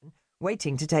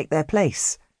waiting to take their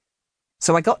place.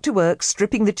 So I got to work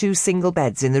stripping the 2 single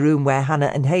beds in the room where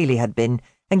Hannah and Haley had been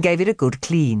and gave it a good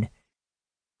clean.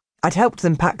 I'd helped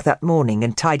them pack that morning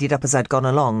and tidied up as I'd gone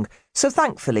along, so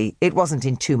thankfully it wasn't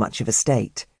in too much of a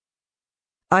state.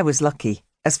 I was lucky,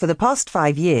 as for the past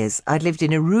 5 years I'd lived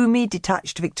in a roomy,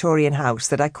 detached Victorian house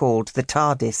that I called the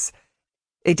TARDIS.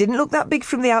 It didn't look that big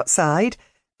from the outside,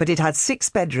 but it had 6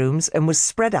 bedrooms and was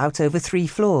spread out over 3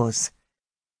 floors.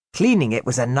 Cleaning it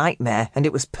was a nightmare, and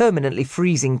it was permanently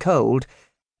freezing cold,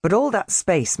 but all that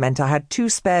space meant I had 2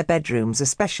 spare bedrooms,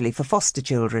 especially for foster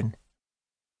children.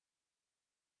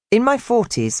 In my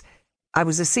 40s, I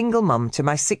was a single mum to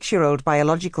my 6-year-old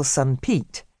biological son,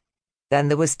 Pete. Then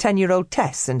there was 10-year-old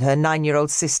Tess and her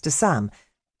 9-year-old sister, Sam.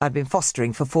 I'd been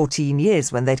fostering for 14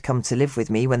 years when they'd come to live with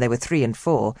me when they were 3 and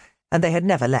 4, and they had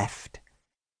never left.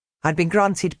 I'd been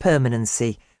granted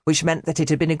permanency, which meant that it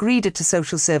had been agreed at a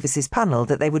social services panel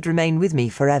that they would remain with me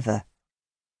forever.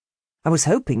 I was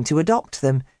hoping to adopt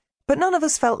them, but none of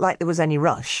us felt like there was any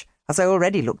rush, as I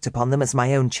already looked upon them as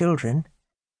my own children.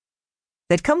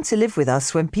 They'd come to live with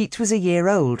us when Pete was a year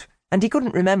old, and he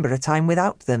couldn't remember a time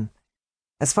without them.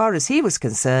 As far as he was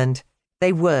concerned,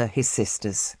 they were his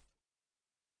sisters.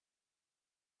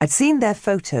 I'd seen their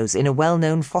photos in a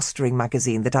well-known fostering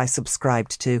magazine that I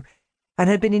subscribed to, and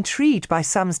had been intrigued by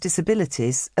Sam's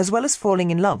disabilities, as well as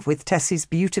falling in love with Tess's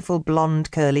beautiful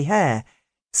blonde curly hair,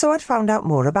 so I'd found out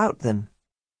more about them.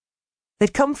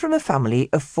 They'd come from a family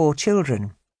of 4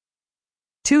 children.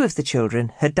 2 of the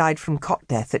children had died from cot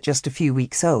death at just a few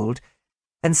weeks old,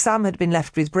 and Sam had been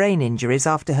left with brain injuries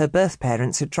after her birth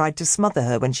parents had tried to smother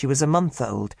her when she was a month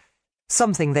old,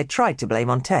 something they'd tried to blame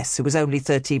on Tess, who was only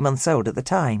 13 months old at the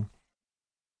time.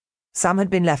 Sam had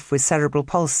been left with cerebral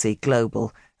palsy,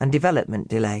 global, and development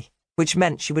delay, which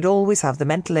meant she would always have the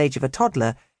mental age of a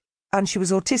toddler, and she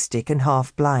was autistic and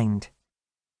half-blind.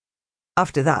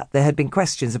 After that, there had been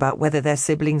questions about whether their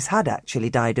siblings had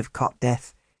actually died of cot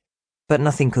death, but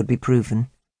nothing could be proven.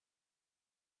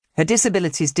 Her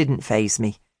disabilities didn't faze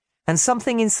me, and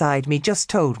something inside me just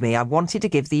told me I wanted to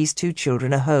give these 2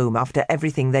 children a home after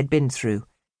everything they'd been through.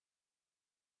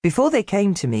 Before they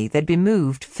came to me, they'd been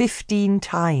moved 15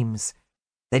 times.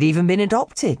 They'd even been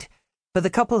adopted, but the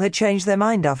couple had changed their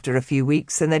mind after a few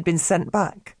weeks and they'd been sent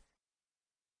back.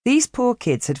 These poor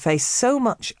kids had faced so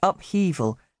much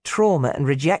upheaval, trauma and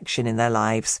rejection in their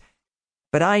lives,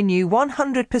 but I knew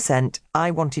 100% I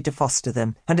wanted to foster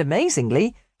them, and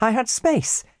amazingly, I had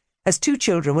space, as 2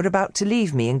 children were about to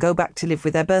leave me and go back to live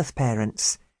with their birth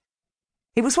parents.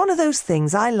 It was one of those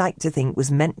things I like to think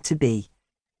was meant to be,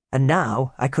 and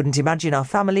now I couldn't imagine our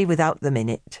family without them in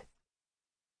it.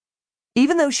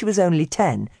 Even though she was only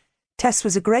 10, Tess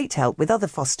was a great help with other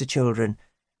foster children,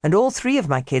 and all 3 of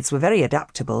my kids were very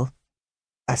adaptable.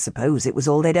 I suppose it was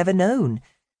all they'd ever known.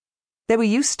 They were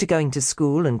used to going to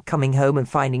school and coming home and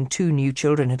finding 2 new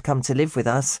children had come to live with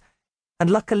us, and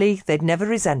luckily they'd never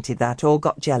resented that or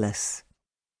got jealous.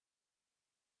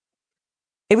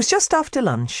 It was just after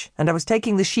lunch, and I was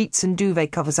taking the sheets and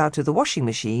duvet covers out of the washing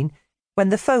machine when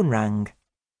the phone rang.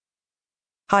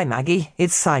 "Hi, Maggie,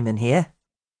 it's Simon here."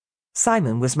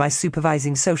 Simon was my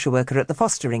supervising social worker at the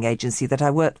fostering agency that I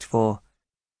worked for.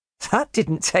 "That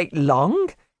didn't take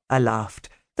long," I laughed.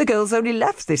 "The girls only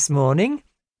left this morning.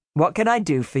 What can I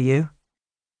do for you?"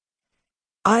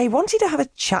 "I wanted to have a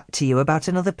chat to you about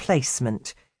another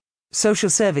placement. Social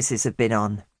services have been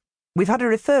on. We've had a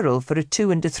referral for a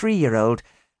 2- and a 3-year-old,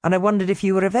 and I wondered if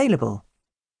you were available."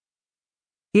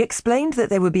 He explained that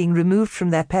they were being removed from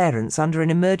their parents under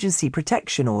an emergency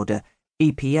protection order,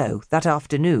 EPO, that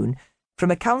afternoon,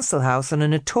 from a council house on a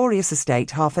notorious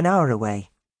estate half an hour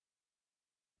away.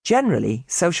 Generally,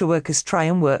 social workers try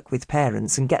and work with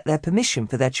parents and get their permission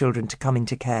for their children to come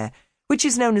into care, which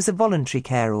is known as a voluntary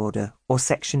care order, or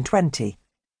Section 20.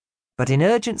 But in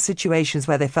urgent situations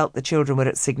where they felt the children were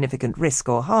at significant risk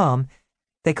or harm,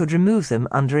 they could remove them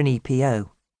under an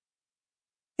EPO.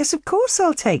 "Yes, of course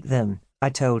I'll take them,"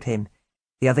 I told him.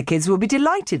 "The other kids will be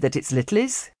delighted that it's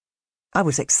Littlies." I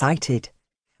was excited.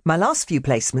 My last few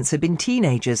placements had been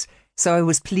teenagers, so I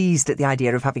was pleased at the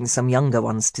idea of having some younger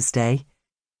ones to stay.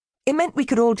 It meant we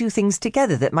could all do things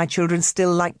together that my children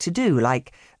still liked to do,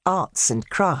 like arts and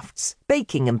crafts,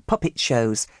 baking and puppet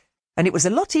shows, and it was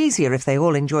a lot easier if they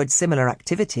all enjoyed similar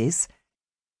activities.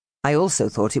 I also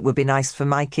thought it would be nice for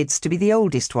my kids to be the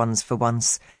oldest ones for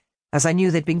once, as I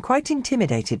knew they'd been quite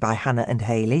intimidated by Hannah and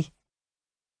Haley.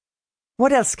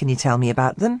 "What else can you tell me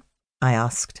about them?" I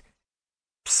asked.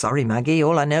 "Sorry, Maggie,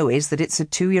 all I know is that it's a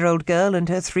 2-year-old girl and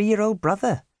her 3-year-old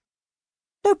brother."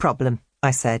 "No problem,"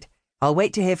 I said. "I'll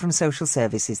wait to hear from social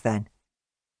services then."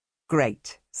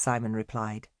 "Great," Simon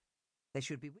replied. "They should be